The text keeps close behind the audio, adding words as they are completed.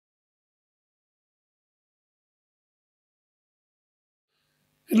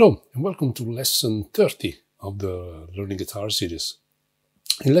Hello and welcome to lesson 30 of the Learning Guitar series.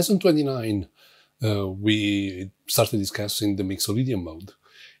 In lesson 29, we started discussing the Mixolydian mode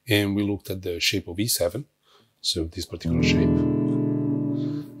and we looked at the shape of E7, so this particular shape.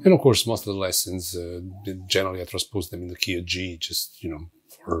 And of course, most of the lessons, generally I transpose them in the key of G, just,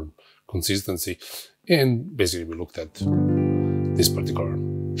 for consistency. And basically we looked at this particular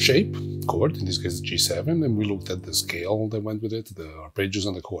shape, chord, in this case G7, and we looked at the scale that went with it, the arpeggios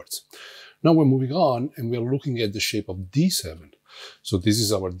and the chords. Now we're moving on and we're looking at the shape of D7. So this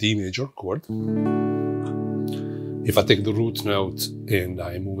is our D major chord. If I take the root note and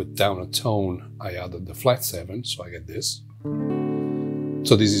I move it down a tone, I added the flat 7, so I get this.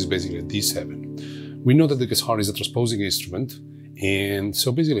 So this is basically a D7. We know that the guitar is a transposing instrument, and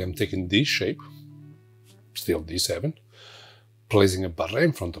so basically I'm taking this shape, still D7, placing a barré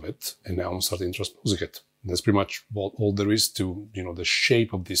in front of it, and now I'm starting transposing it. And that's pretty much all there is to, the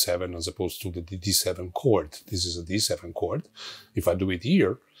shape of D7 as opposed to the D7 chord. This is a D7 chord. If I do it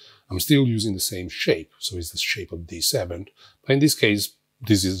here, I'm still using the same shape. So it's the shape of D7. But in this case,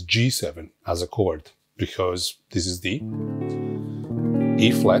 this is G7 as a chord, because this is D,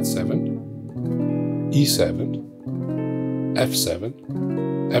 E flat 7, E7,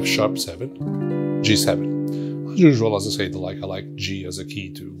 F7, F sharp 7, G7. As usual, as I said, I like G as a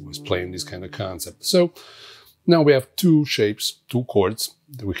key to explain this kind of concept. So now we have two shapes, two chords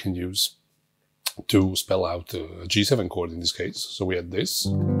that we can use to spell out a G7 chord in this case. So we had this,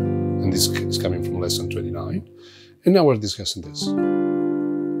 and this is coming from lesson 29. And now we're discussing this.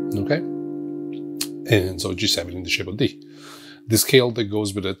 Okay? And so G7 in the shape of D. The scale that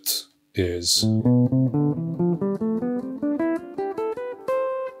goes with it is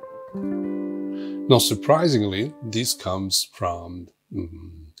not surprisingly, this comes from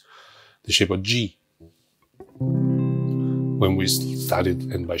the shape of G. When we studied,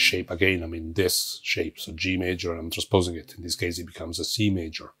 and by shape again, I mean this shape, so G major, I'm transposing it. In this case, it becomes a C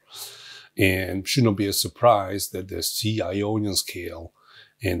major. And should not be a surprise that the C Ionian scale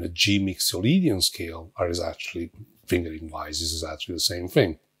and the G Mixolydian scale are actually, fingering-wise, this is actually the same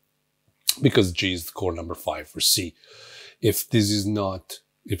thing. Because G is the chord number 5 for C. If this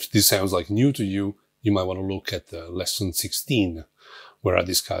sounds like new to you, you might want to look at lesson 16, where I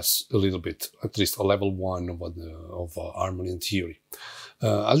discuss a little bit, at least a level 1 of harmony and theory.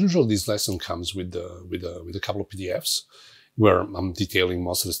 As usual, this lesson comes with a couple of PDFs where I'm detailing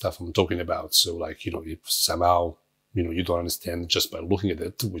most of the stuff I'm talking about. So, if somehow you don't understand just by looking at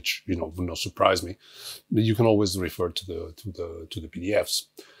it, which would not surprise me, but you can always refer to the PDFs.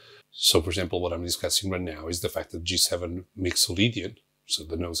 So, for example, what I'm discussing right now is the fact that G7 Mixolydian, so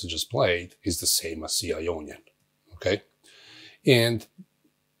the notes I just played, is the same as C Ionian, okay? And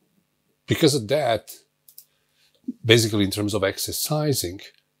because of that, basically in terms of exercising,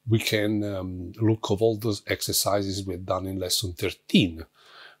 we can look at all those exercises we've done in lesson 13,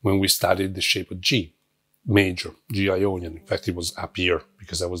 when we studied the shape of G major, G Ionian. In fact, it was up here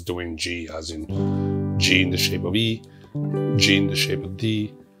because I was doing G as in G in the shape of E, G in the shape of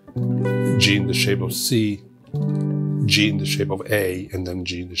D, G in the shape of C, G in the shape of A, and then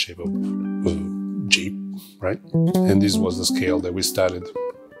G in the shape of G, right? And this was the scale that we studied.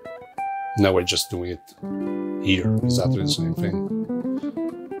 Now we're just doing it here, exactly the same thing,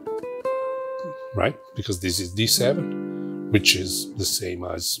 right? Because this is D7, which is the same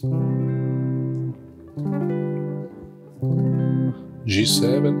as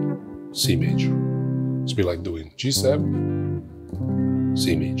G7, C major. It's be like doing G7,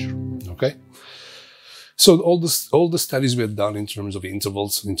 C major, okay? So all the studies we have done in terms of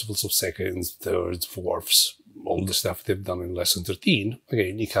intervals of seconds, thirds, fourths, all the stuff they've done in lesson 13,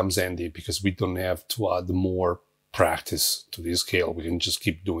 again, it comes handy because we don't have to add more practice to this scale. We can just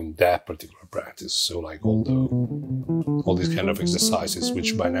keep doing that particular practice. So like all these kind of exercises,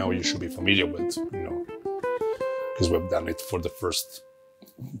 which by now you should be familiar with, because we've done it for the first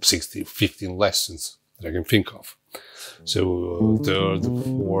 15 lessons that I can think of. So third,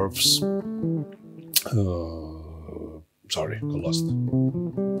 fourths, sorry, got lost.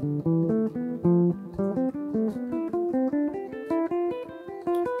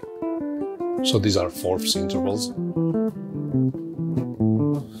 So these are fourths intervals,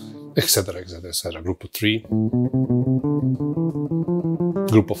 etc., etc., etc. Group of 3,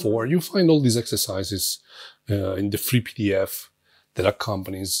 group of 4. You find all these exercises in the free PDF that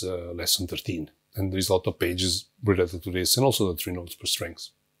accompanies lesson 13. And there's a lot of pages related to this, and also the 3 notes per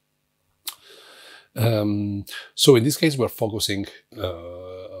strings. So in this case, we're focusing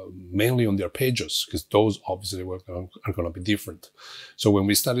mainly on the arpeggios, because those obviously are going to be different. So when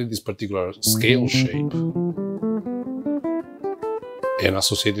we studied this particular scale shape, and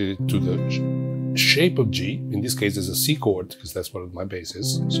associated it to the shape of G. In this case, it's a C chord, because that's what my bass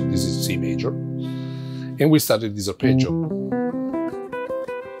is. So this is C major. And we started this arpeggio,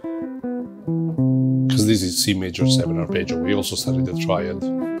 because this is C major 7 arpeggio. We also started the triad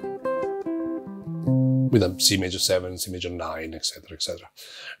with a C major 7, C major 9, etc., etc.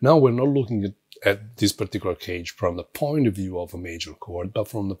 Now we're not looking at this particular cage from the point of view of a major chord, but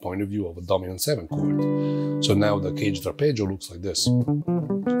from the point of view of a dominant 7 chord. So now the caged arpeggio looks like this.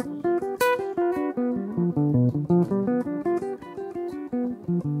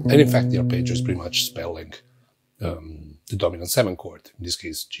 And in fact, the arpeggio is pretty much spelling the dominant 7 chord, in this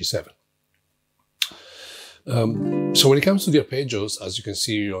case G7. So when it comes to the arpeggios, as you can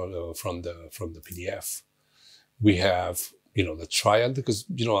see from the PDF, we have the triad, because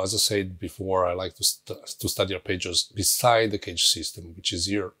as I said before, I like to study arpeggios beside the cage system, which is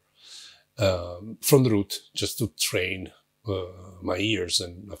here from the root, just to train my ears,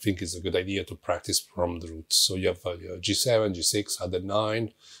 and I think it's a good idea to practice from the root. So you have G7, G6, add the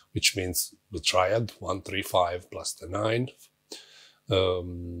 9, which means the triad 1, 3, 5 plus the 9.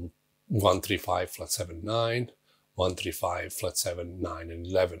 1, 3, 5, flat 7, 9, 1, 3, 5, flat 7, 9, and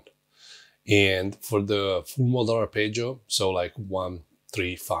 11. And for the full modal arpeggio, so like 1,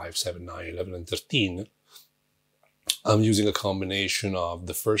 3, 5, 7, 9, 11, and 13, I'm using a combination of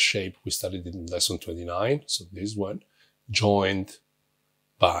the first shape we studied in lesson 29, so this one, joined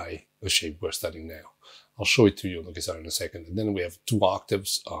by the shape we're studying now. I'll show it to you on the guitar in a second. And then we have 2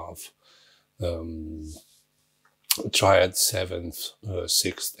 octaves of triad 7th,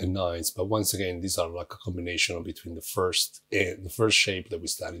 6th, and 9th. But once again, these are like a combination between the first shape that we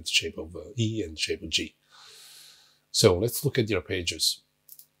studied, the shape of E and the shape of G. So let's look at the arpeggios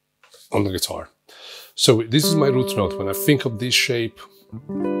on the guitar. So this is my root note. When I think of this shape,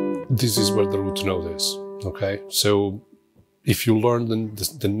 this is where the root note is. Okay, so if you learn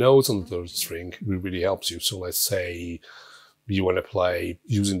the notes on the 3rd string, it really helps you. So let's say you want to play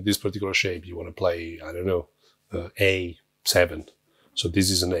using this particular shape. You want to play, I don't know, A7. So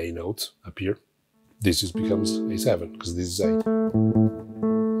this is an A note up here. This becomes A7 because this is A.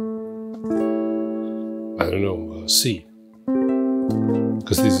 I don't know, C,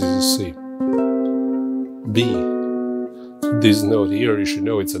 because this is a C. B. This note here, you should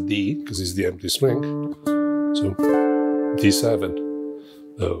know it's a D because it's the empty string. So D7,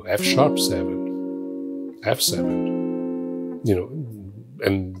 F sharp 7, F7,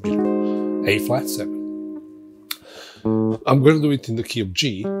 and A flat 7. I'm going to do it in the key of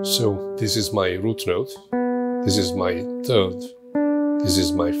G. So this is my root note, this is my 3rd, this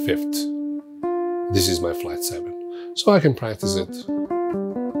is my 5th, this is my flat 7. So I can practice it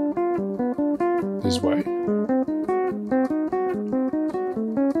this way.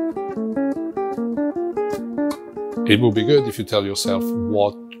 It will be good if you tell yourself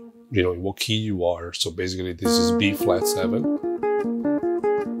what key you are. So basically this is B flat 7,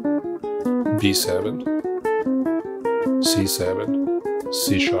 B7, C7,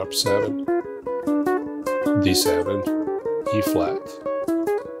 C sharp 7, D7, E flat,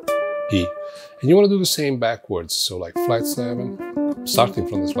 E. And you want to do the same backwards. So like flat 7, starting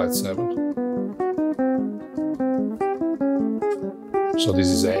from the flat 7. So this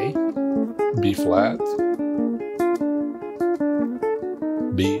is A, B flat,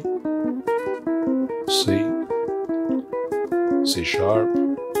 B, C, C sharp,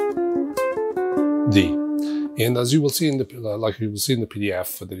 D. And as you will see in the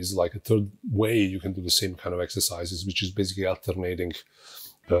PDF, there is like a 3rd way you can do the same kind of exercises, which is basically alternating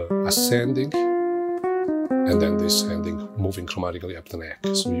ascending and then descending, moving chromatically up the neck.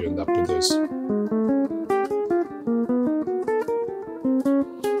 So you end up with this.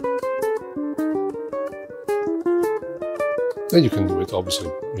 And you can do it, obviously,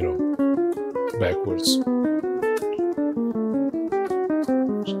 backwards.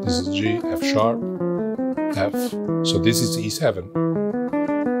 So this is G, F sharp, F. So this is E7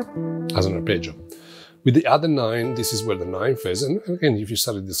 as an arpeggio. With the other 9, this is where the 9th is. And again, if you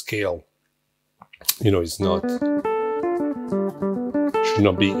study the scale, it's not, should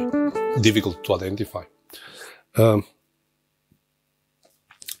not be difficult to identify.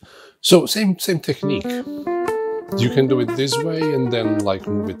 So same technique. You can do it this way and then like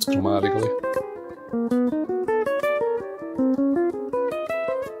move it chromatically.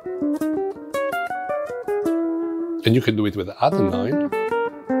 And you can do it with the other 9.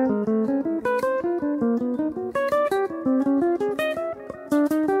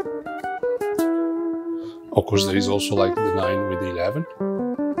 Of course, there is also like the 9 with the 11.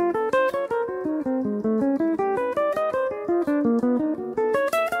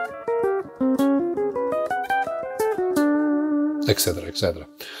 etc., etc.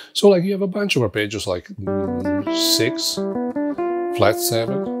 So like you have a bunch of arpeggios like 6, flat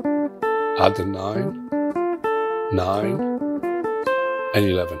 7, add a 9, 9, and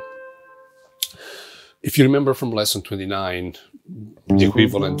 11. If you remember from lesson 29, the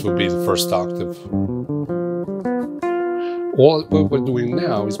equivalent would be the first octave. All what we're doing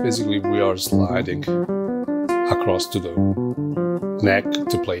now is basically we are sliding across to the neck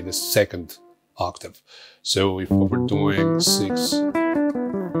to play the second octave. So if we're doing 6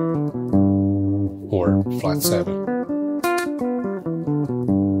 or flat 7,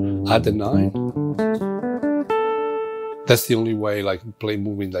 add the 9. That's the only way, like play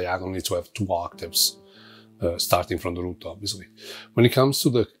moving diagonally, to have 2 octaves, starting from the root, obviously. When it comes to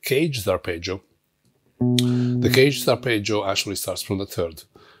the caged arpeggio, the caged arpeggio actually starts from the 3rd.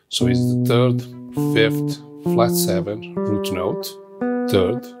 So it's the 3rd, 5th, flat 7, root note,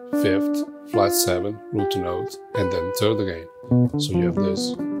 3rd, 5th, flat 7, root note, and then 3rd again. So you have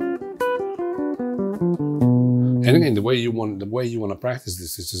this. And again, the way you want to practice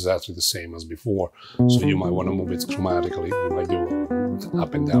this is exactly the same as before. So you might want to move it chromatically. You might do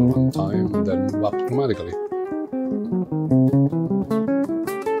up and down one time, and then up chromatically.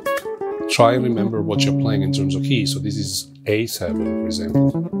 Try and remember what you're playing in terms of key. So this is A7, for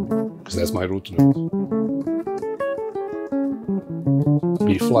example, because that's my root note.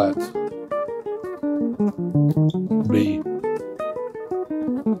 B flat, B.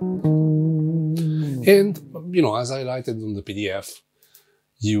 And, you know, as highlighted on the PDF,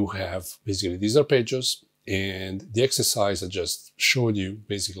 you have basically these arpeggios, and the exercise I just showed you,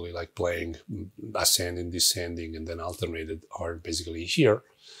 basically like playing ascending, descending, and then alternated, are basically here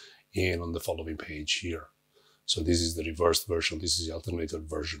and on the following page here. So this is the reversed version, this is the alternated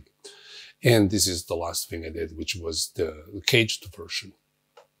version. And this is the last thing I did, which was the caged version.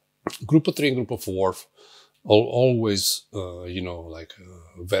 Group of 3 and group of 4, always, you know, like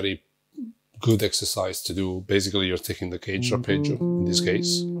a very good exercise to do. Basically, you're taking the caged arpeggio, in this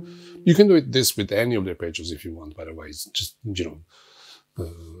case. You can do this with any of the arpeggios if you want, by the way. It's just, you know,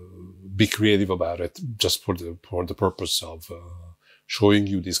 be creative about it, just for the purpose of showing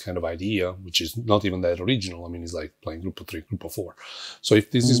you this kind of idea, which is not even that original. I mean, it's like playing group of 3, group of 4. So if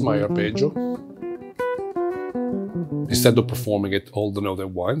this is my arpeggio, instead of performing it all the notes at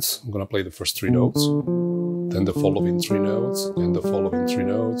once, I'm going to play the first 3 notes, then the following 3 notes, then the following 3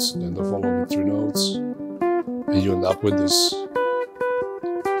 notes, then the following 3 notes, and you end up with this.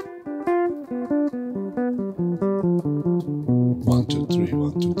 One, two, three,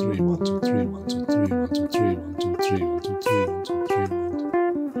 1, 2, 3, 1, 2, 3, 1, 2, 3, 1, 2, 3, 1, 2, 3, 1, 2, 3, 1, 2, 3, 1.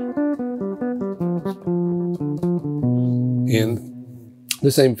 And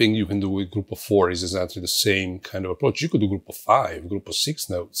the same thing you can do with group of 4 is exactly the same kind of approach. You could do group of 5, group of 6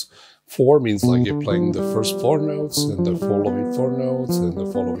 notes. 4 means like you're playing the first 4 notes, and the following 4 notes, and the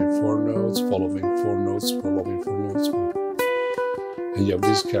following 4 notes, following 4 notes, following 4 notes. And you have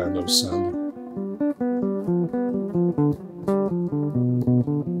this kind of sound.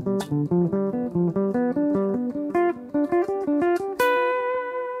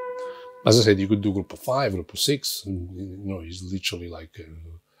 As I said, you could do group of 5, group of 6, and, you know, it's literally like,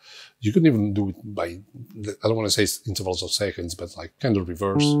 you could even do it by, I don't want to say intervals of seconds, but like kind of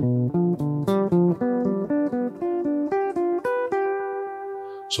reverse.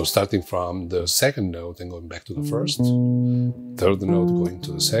 So starting from the 2nd note and going back to the 1st, 3rd note going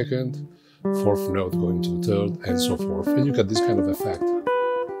to the 2nd, 4th note going to the 3rd, and so forth. And you get this kind of effect,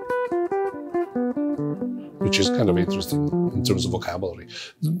 which is kind of interesting in terms of vocabulary.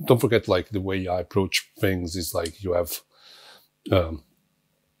 Don't forget, like, the way I approach things is like you have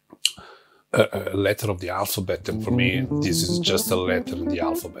a letter of the alphabet, and for me, this is just a letter in the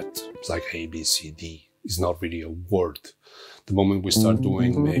alphabet. It's like A, B, C, D. It's not really a word. The moment we start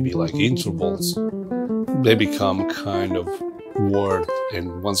doing maybe like intervals, they become kind of word,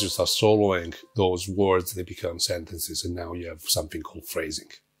 and once you start soloing those words, they become sentences, and now you have something called phrasing,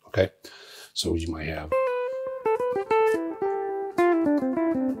 okay? So you might have...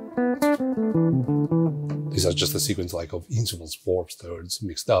 These are just a sequence like of intervals, fourths, thirds,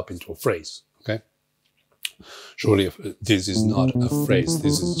 mixed up into a phrase, okay? Surely this is not a phrase,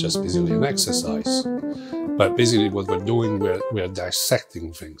 this is just basically an exercise. But basically what we're doing, we're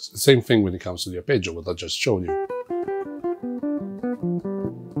dissecting things. The same thing when it comes to the arpeggio, what I just showed you.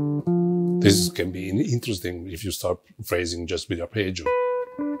 This can be interesting if you start phrasing just with arpeggio.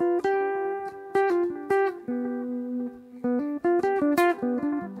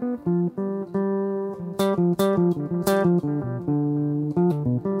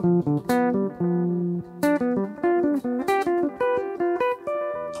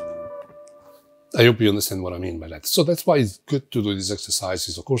 I hope you understand what I mean by that. So that's why it's good to do these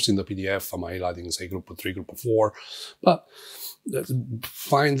exercises. Of course, in the PDF, I'm highlighting, say, group of 3, group of 4, but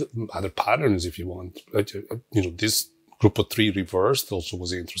find other patterns if you want. This group of 3 reversed also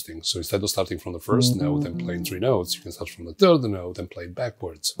was interesting. So instead of starting from the first note and playing 3 notes, you can start from the third note and play it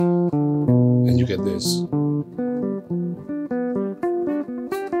backwards. And you get this.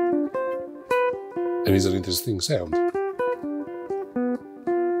 And it's an interesting sound.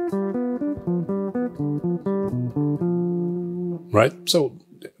 Right? So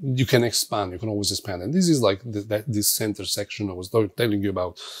you can expand, you can always expand. And this is like this center section I was telling you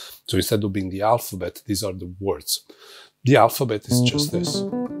about. So instead of being the alphabet, these are the words. The alphabet is just this. A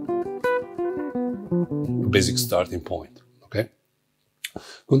basic starting point, okay?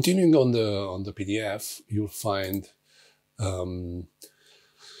 Continuing on the PDF, you'll find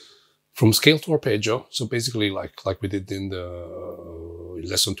from scale to arpeggio. So basically like we did in the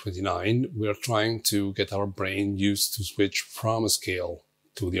lesson 29, we are trying to get our brain used to switch from a scale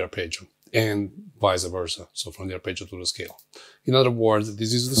to the arpeggio and vice versa. So from the arpeggio to the scale. In other words,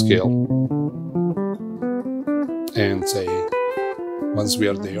 this is the scale. And say, once we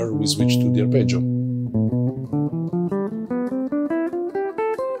are there, we switch to the arpeggio.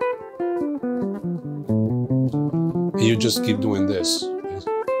 And you just keep doing this.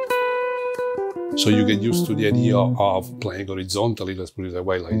 So you get used to the idea of playing horizontally, let's put it that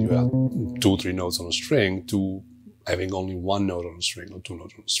way, like you have 2, 3 notes on a string, to having only 1 note on a string or 2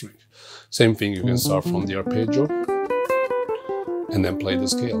 notes on a string. Same thing, you can start from the arpeggio and then play the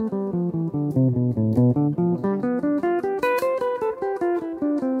scale.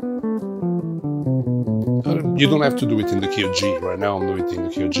 You don't have to do it in the key of G. Right now I'm doing it in the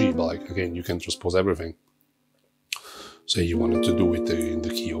key of G, but like, again, you can transpose everything. Say you wanted to do it in the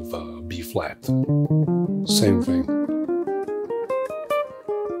key of B flat. Same thing.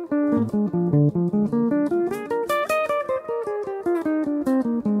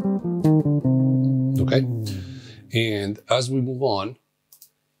 Okay? And as we move on,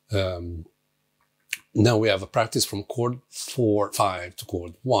 now we have a practice from chord 4, 5 to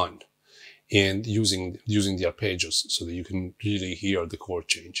chord 1. And using the arpeggios so that you can really hear the chord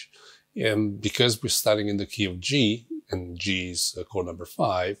change. And because we're starting in the key of G, and G is chord number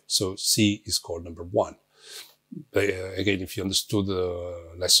 5, so C is chord number 1. Again, if you understood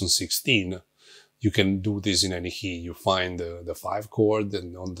lesson 16, you can do this in any key. You find the 5 chord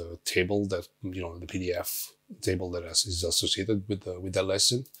and on the table that, the PDF table that is associated with that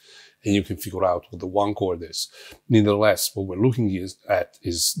lesson, and you can figure out what the 1 chord is. Nevertheless, what we're looking at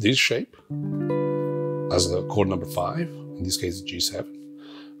is this shape as the chord number 5, in this case G7,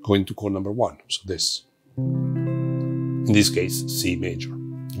 going to chord number 1, so this. In this case, C major,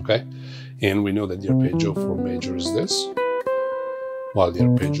 okay? And we know that the arpeggio for major is this, while the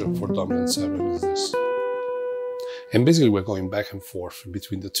arpeggio for dominant 7 is this. And basically we're going back and forth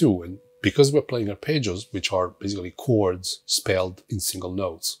between the two, and because we're playing arpeggios, which are basically chords spelled in single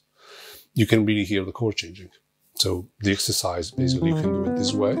notes, you can really hear the chord changing. So the exercise, basically you can do it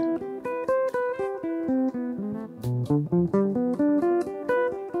this way.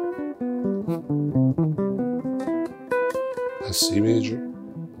 That's C major,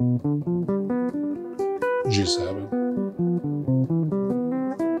 G7,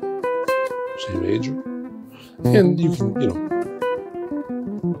 C major, and you can,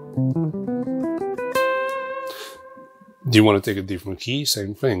 do you want to take a different key?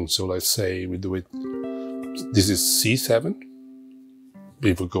 Same thing. So let's say we do it, this is C7,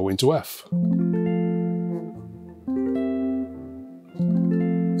 we would go into F.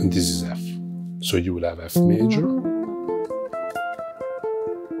 And this is F. So you would have F major,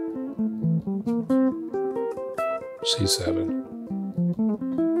 C7.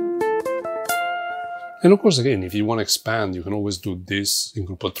 And of course, again, if you want to expand, you can always do this in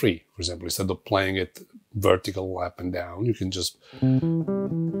group of 3. For example, instead of playing it vertical up and down, you can just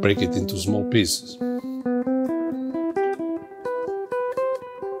break it into small pieces.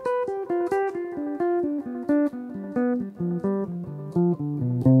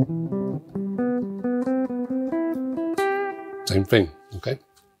 Same thing, okay?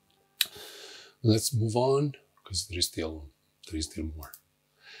 Let's move on, because there is still more.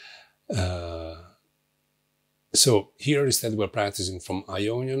 So here instead we're practicing from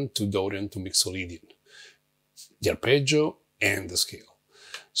Ionian to Dorian to Mixolydian, the arpeggio and the scale.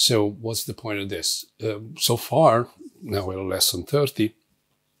 So what's the point of this? So far, now we're on lesson 30,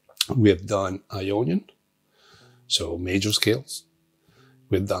 we have done Ionian, so major scales.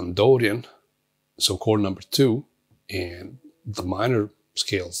 We've done Dorian, so chord number 2, and the minor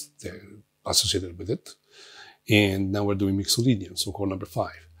scales associated with it. And now we're doing Mixolydian, so chord number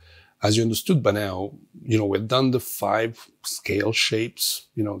 5. As you understood by now, we've done the 5 scale shapes,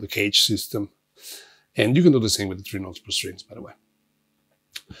 the cage system. And you can do the same with the 3 notes per strings, by the way.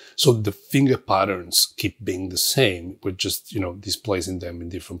 So the finger patterns keep being the same, we're just, displacing them in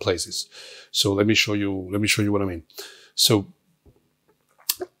different places. So let me show you what I mean. So,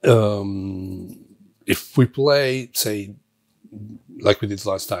 if we play, say, like we did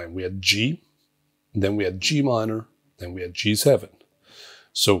last time, we had G, then we had G minor, then we had G7.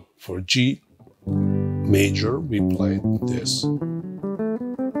 So for G major, we played this.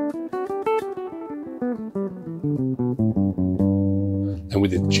 And we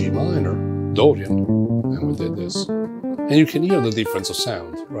did G minor, Dorian, and we did this. And you can hear the difference of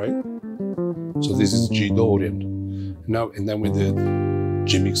sound, right? So this is G Dorian. Now, and then we did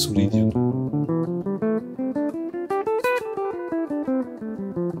G Mixolydian.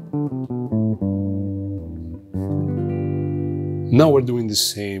 Now we're doing the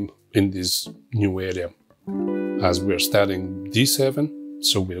same in this new area. As we're starting D7,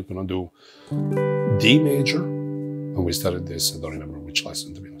 so we're gonna do D major, and we started this, I don't remember which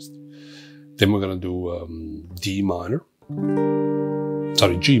lesson, to be honest. Then we're gonna do D minor.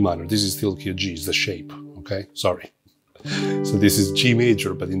 Sorry, G minor, this is still key G, it's the shape, okay? Sorry. So this is G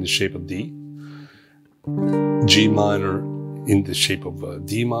major, but in the shape of D. G minor in the shape of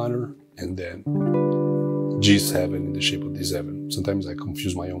D minor, and then G7 in the shape of D7. Sometimes I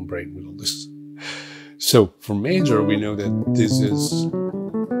confuse my own brain with all this. So for major, we know that this is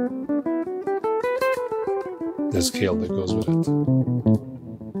the scale that goes with it.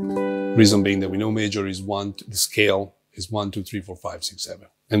 Reason being that we know major is the scale is 1, 2, 3, 4, 5, 6, 7.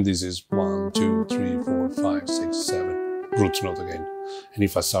 And this is 1, 2, 3, 4, 5, 6, 7. Root note again. And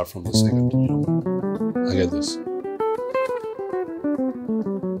if I start from the second, I get this.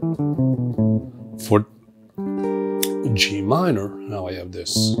 For G minor, now I have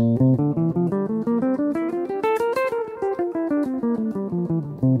this.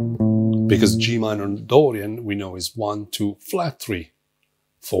 Because G minor Dorian, we know is 1, 2, flat 3,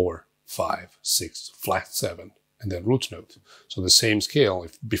 4, 5, 6, flat 7, and then root note. So the same scale,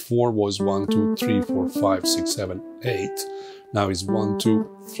 if before was 1, 2, 3, 4, 5, 6, 7, 8, now is 1, 2,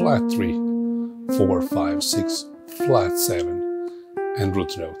 flat 3, 4, 5, 6, flat 7, and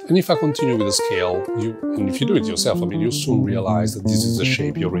root note. And if I continue with the scale, and if you do it yourself, I mean, you soon realize that this is a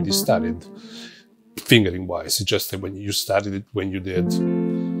shape you already studied, fingering-wise. It's just that when you studied it, when you did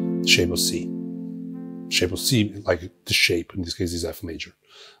shape of C. Shape of C, like the shape, in this case is F major.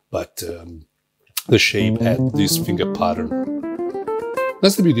 But the shape had this finger pattern.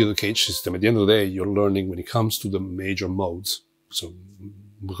 That's the beauty of the cage system. At the end of the day, you're learning when it comes to the major modes. So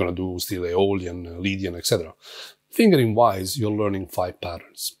we're going to do still Aeolian, Lydian, etc. Fingering-wise, you're learning 5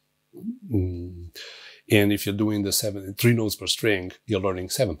 patterns. And if you're doing the 3 notes per string, you're learning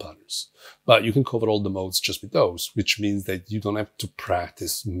 7 patterns. But you can cover all the modes just with those, which means that you don't have to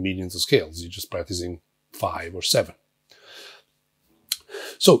practice millions of scales. You're just practicing 5 or 7.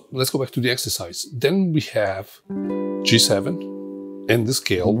 So let's go back to the exercise. Then we have G7, and the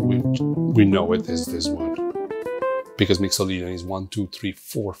scale, we know it as this one. Because Mixolydian is 1, 2, 3,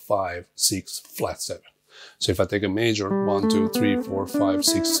 4, 5, 6, flat 7. So if I take a major, 1, 2, 3, 4, 5,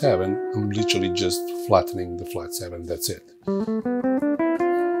 6, 7, I'm literally just flattening the flat 7, that's it.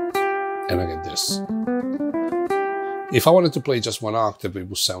 And I get this. If I wanted to play just 1 octave, it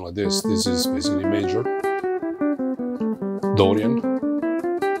would sound like this. This is basically major, Dorian,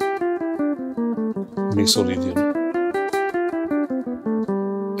 Mixolydian.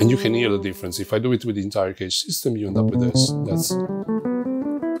 And you can hear the difference. If I do it with the entire cage system, you end up with this. That's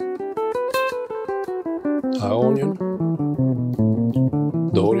Aeolian,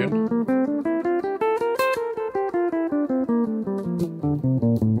 Dorian,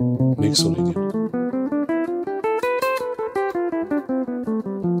 Mixolydian.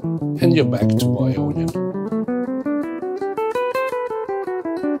 And you're back to Aeolian.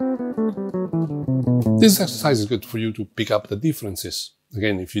 This exercise is good for you to pick up the differences.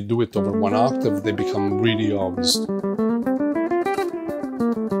 Again, if you do it over 1 octave, they become really obvious.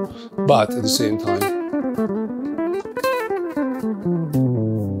 But at the same time,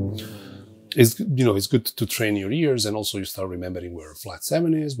 it's good to train your ears, and also you start remembering where flat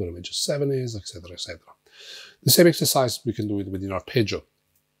 7 is, where major 7 is, etc., etc. The same exercise, we can do it with an arpeggio.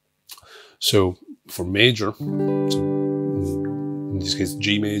 So for major, so in this case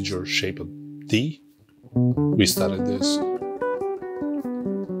G major, shape of D, we started this.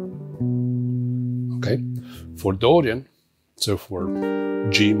 Okay, for Dorian, so for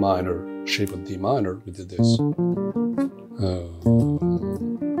G minor, shape of D minor, we did this.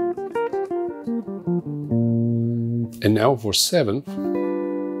 And now for 7,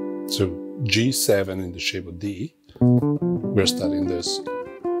 So G7 in the shape of D, we're studying this.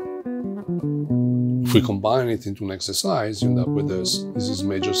 If we combine it into an exercise, you end up with this. This is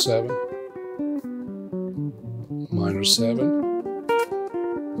major 7, minor 7,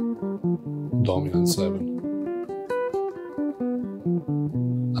 dominant 7.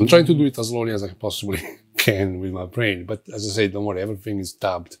 I'm trying to do it as slowly as I possibly can with my brain, but as I say, don't worry, everything is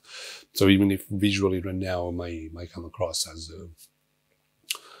dubbed. So even if visually right now it might come across as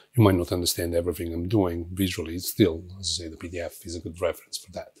you might not understand everything I'm doing visually, it's still, as I say, the PDF is a good reference for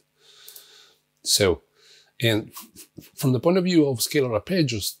that. So, and from the point of view of scalar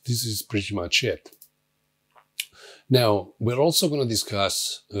arpeggios, this is pretty much it. Now, we're also going to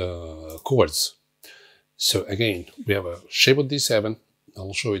discuss chords. So again, we have a shape of D7.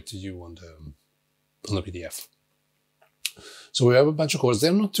 I'll show it to you on the PDF. So we have a bunch of chords.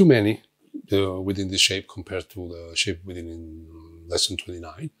 There are not too many within this shape compared to the shape within lesson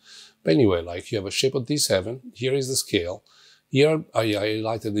 29. But anyway, like you have a shape of D7. Here is the scale. Here I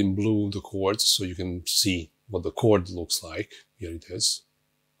highlighted in blue the chords so you can see what the chord looks like. Here it is,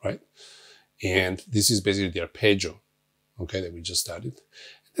 right? And this is basically the arpeggio, okay, that we just studied.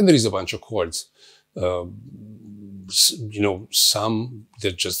 Then there is a bunch of chords. You know, some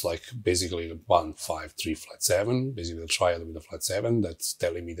they're just like basically 1, 5, 3, flat 7, basically a triad with a flat 7. That's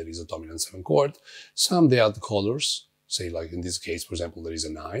telling me there is a dominant 7 chord. Some they add colors, say like in this case, for example, there is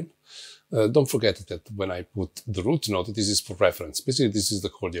a 9. Don't forget that when I put the root note, this is for reference. Basically, this is the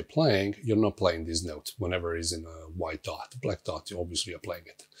chord you're playing. You're not playing this note whenever it's in a white dot, black dot. You obviously are playing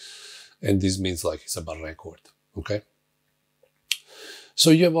it, and this means like it's a barré chord. Okay. So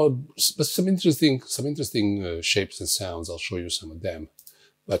you have some interesting shapes and sounds. I'll show you some of them.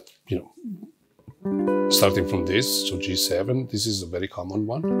 But, you know, starting from this, so G7, this is a very common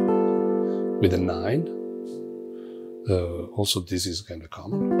one with a 9. Also, this is kind of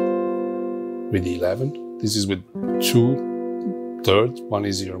common with the 11. This is with 2 thirds, one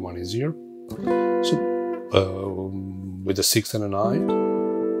is here, one is here. So with a 6 and a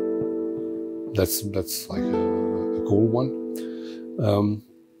 9, that's like a cool one.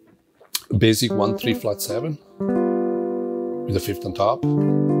 Basic 1, 3, flat 7 with a 5th on top.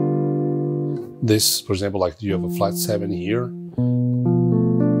 This, for example, like you have a flat 7 here.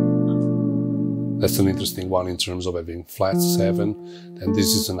 That's an interesting one in terms of having flat 7. And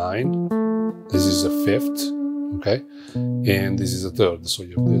this is a 9. This is a 5th, okay? And this is a 3rd. So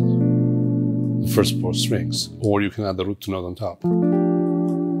you have the first 4 strings. Or you can add the root note on top.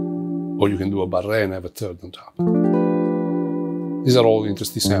 Or you can do a barré and have a 3rd on top. These are all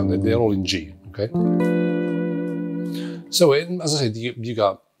interesting sounds. They're all in G, okay? So, as I said, you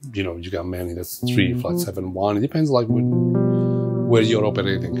got many. That's 3, flat 7, 1. It depends like where you're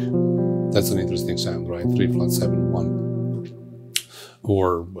operating. That's an interesting sound, right? 3, flat 7, 1.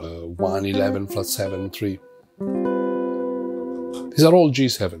 Or 1, 11, flat 7, 3. These are all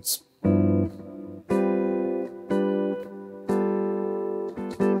G7s.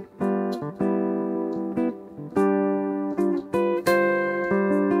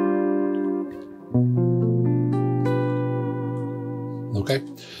 Okay,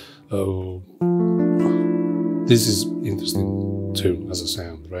 this is interesting too as a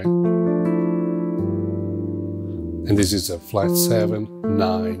sound, right? And this is a flat 7,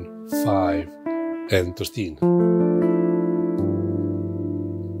 9, 5, and 13.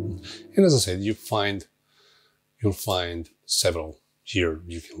 And as I said, you'll find several here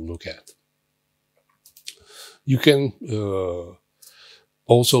you can look at. You can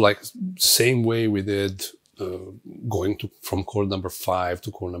also, like same way we did going from chord number 5 to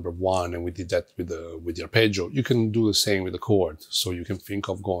chord number 1, and we did that with the arpeggio. You can do the same with the chord. So you can think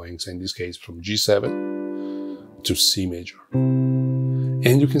of going, say in this case, from G7 to C major.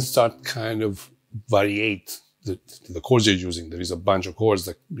 And you can start kind of variate the chords you're using. There is a bunch of chords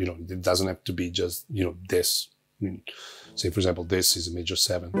that, you know, it doesn't have to be just, you know, this. I mean, say, for example, this is a major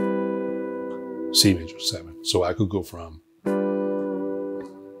 7, C major 7. So I could go from,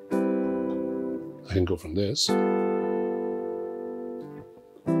 I can go from this.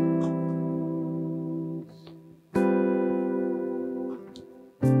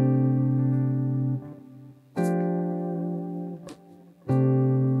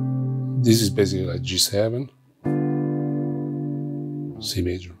 This is basically like G7, C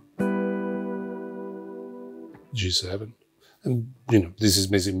major, G7, and you know, this is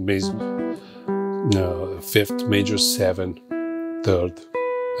basically 5th, major 7, 3rd,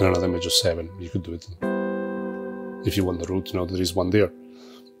 and another major 7. You could do it if you want the root. You know, there is one there.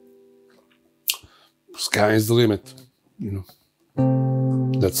 Sky is the limit. You know,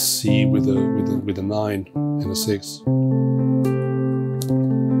 that's C with a 9 and a 6.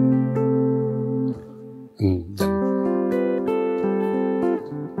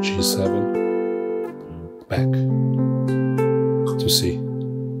 G7, back to C.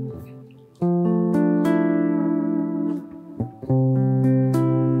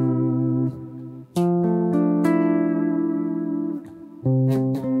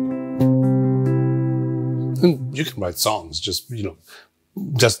 And you can write songs just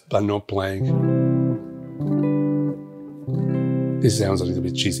by not playing. This sounds a little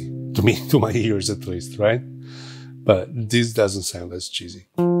bit cheesy to me, to my ears at least, right? But this doesn't sound as cheesy.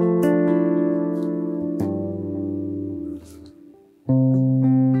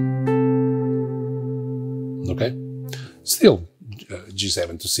 Okay, still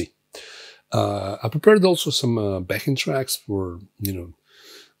G7 to C. I prepared also some backing tracks for the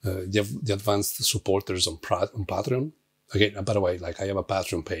advanced supporters on Patreon. Again, by the way, like I have a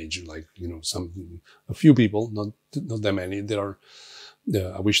Patreon page, like a few people, not that many. There are,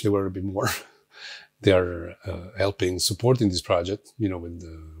 I wish there were a bit more. They are helping, supporting this project, with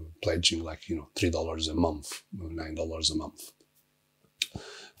pledging like $3 a month, $9 a month.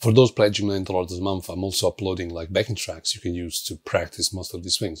 For those pledging $9 a month, I'm also uploading like backing tracks you can use to practice most of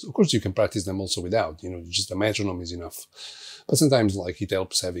these things. Of course, you can practice them also without, just a metronome is enough. But sometimes like it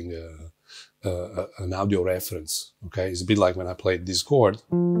helps having an audio reference, okay? It's a bit like when I played this chord.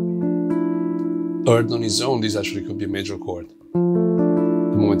 Heard on its own, this actually could be a major chord.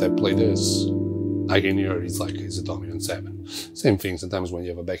 The moment I play this, I can hear it's a dominant 7. Same thing, sometimes when you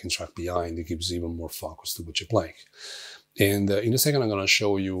have a backing track behind, it gives even more focus to what you're playing. And in a second, I'm going to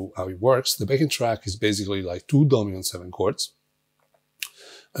show you how it works. The backing track is basically like 2 dominant 7 chords,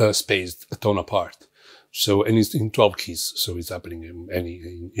 spaced a tone apart. So, and it's in 12 keys, so it's happening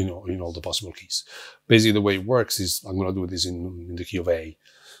in all the possible keys. Basically, the way it works is, I'm going to do this in the key of A.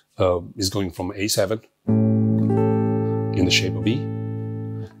 It's going from A7 in the shape of E,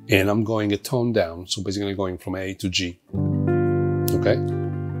 and I'm going a tone down, so basically going from A to G. Okay?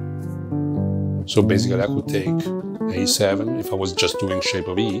 So basically, I could take A7 if I was just doing shape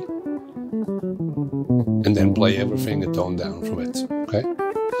of E, and then play everything a tone down from it. Okay?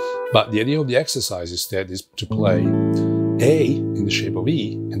 But the idea of the exercise instead is to play A in the shape of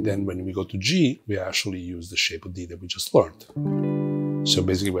E, and then when we go to G, we actually use the shape of D that we just learned. So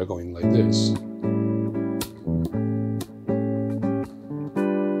basically we're going like this.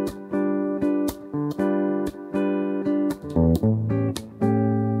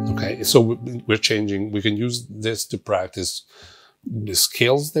 Okay, so we're changing, we can use this to practice the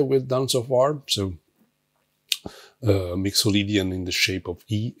scales that we've done so far. So Mixolydian in the shape of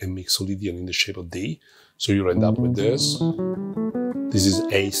E and Mixolydian in the shape of D. So you end up with this. This is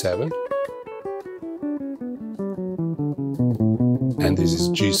A7. And this is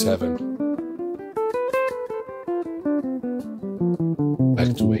G7.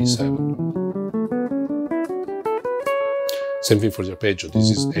 Back to A7. Same thing for the arpeggio.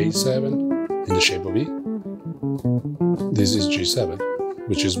 This is A7 in the shape of E. This is G7,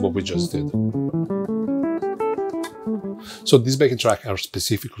 which is what we just did. So these backing tracks are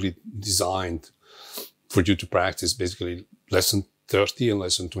specifically designed for you to practice basically lesson 30 and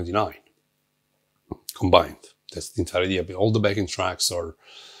lesson 29 combined. That's the entire idea. But all the backing tracks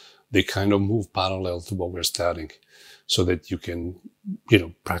they kind of move parallel to what we're studying so that you can,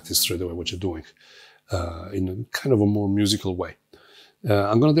 practice straight away what you're doing in a kind of a more musical way.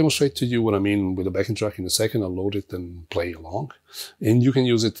 I'm going to demonstrate to you what I mean with the backing track in a second. I'll load it and play along. And you can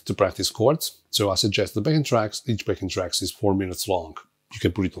use it to practice chords. So I suggest the backing tracks, each backing track is 4 minutes long. You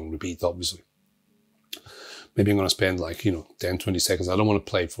can put it on repeat, obviously. Maybe I'm going to spend 10, 20 seconds. I don't want to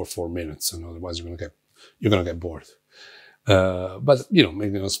play for 4 minutes, and otherwise you're going to get bored. But, maybe I'm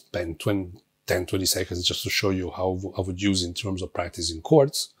going to spend 10, 20 seconds just to show you how I would use in terms of practicing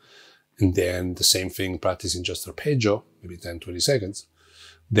chords. And then the same thing, practicing just arpeggio, maybe 10, 20 seconds.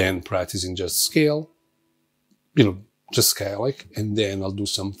 Then practicing just scale, just scaling. And then I'll do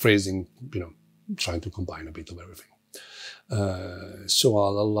some phrasing, trying to combine a bit of everything. So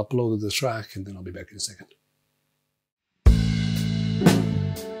I'll upload the track and then I'll be back in a second.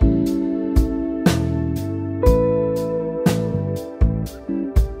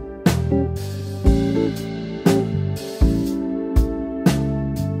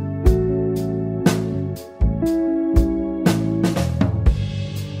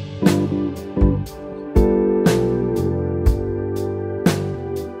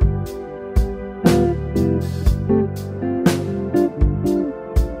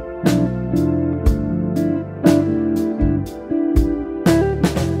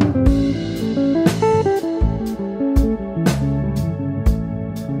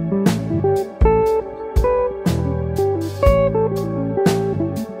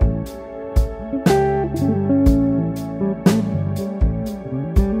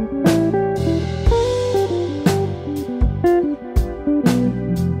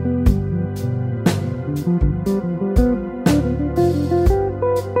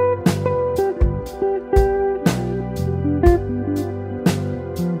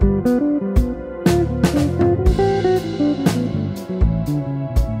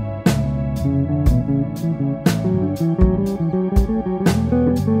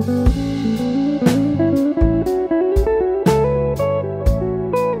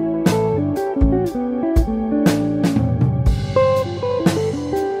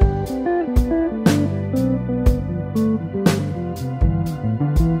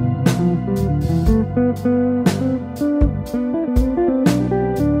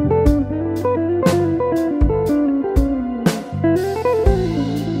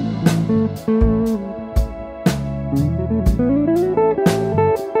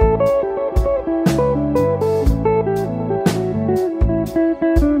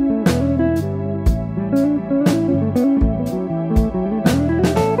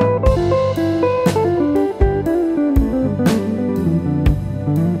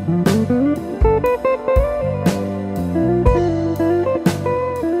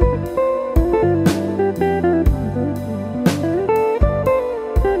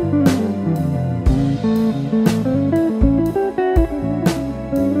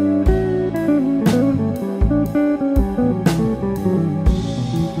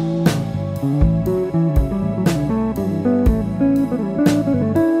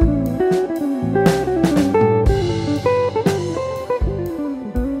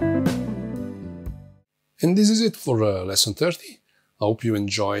 And this is it for lesson 30. I hope you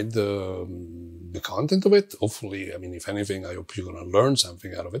enjoyed the content of it. Hopefully, I mean, if anything, I hope you're going to learn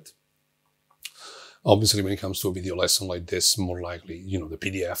something out of it. Obviously, when it comes to a video lesson like this, more likely, you know, the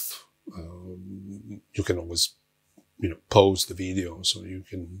PDF, you can always, you know, pause the video so you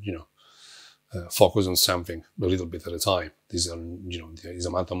can, you know, focus on something a little bit at a time. These are, you know, there is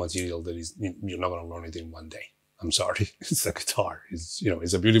amount of material that is, you're not going to learn it in one day. I'm sorry. It's a guitar. It's, you know,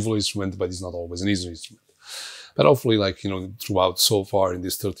 it's a beautiful instrument, but it's not always an easy instrument. But hopefully, like, you know, throughout so far in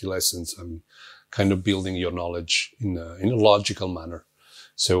these 30 lessons, I'm kind of building your knowledge in a logical manner.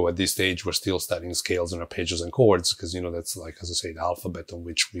 So at this stage, we're still studying scales and arpeggios and chords, because, you know, that's like, as I say, the alphabet on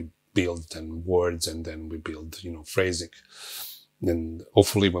which we build then words, and then we build, you know, phrasing. And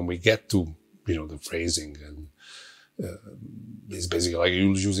hopefully when we get to, you know, the phrasing, and it's basically like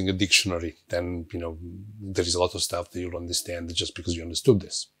you're using a dictionary, then, you know, there is a lot of stuff that you'll understand just because you understood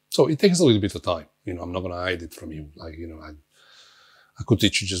this. So it takes a little bit of time. You know, I'm not going to hide it from you. Like, you know, I could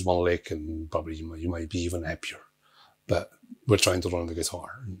teach you just one lick and probably you might be even happier. But we're trying to learn the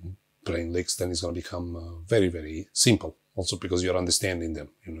guitar. Playing licks, then it's going to become very, very simple. Also because you're understanding them,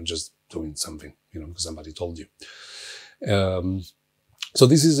 you know, just doing something, you know, because somebody told you. So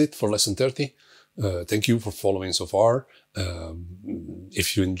this is it for lesson 30. Thank you for following so far.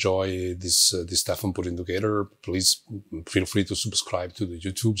 If you enjoy this stuff I'm putting together, please feel free to subscribe to the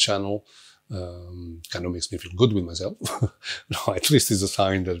YouTube channel. Kind of makes me feel good with myself. No, at least it's a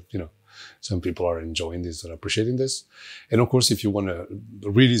sign that, you know, some people are enjoying this and appreciating this. And of course, if you want to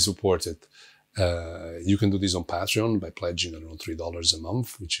really support it, you can do this on Patreon by pledging, I don't know, $3 a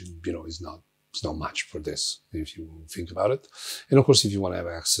month, which, you know, it's not much for this if you think about it. And of course, if you want to have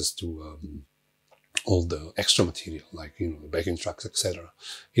access to all the extra material, like, you know, the backing tracks, etc.,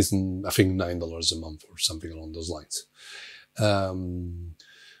 is, I think, $9 a month or something along those lines.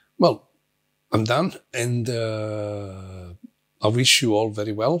 Well, I'm done, and I wish you all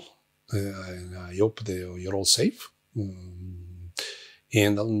very well. I hope that you're all safe.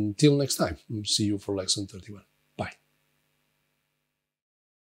 And until next time, see you for lesson 31.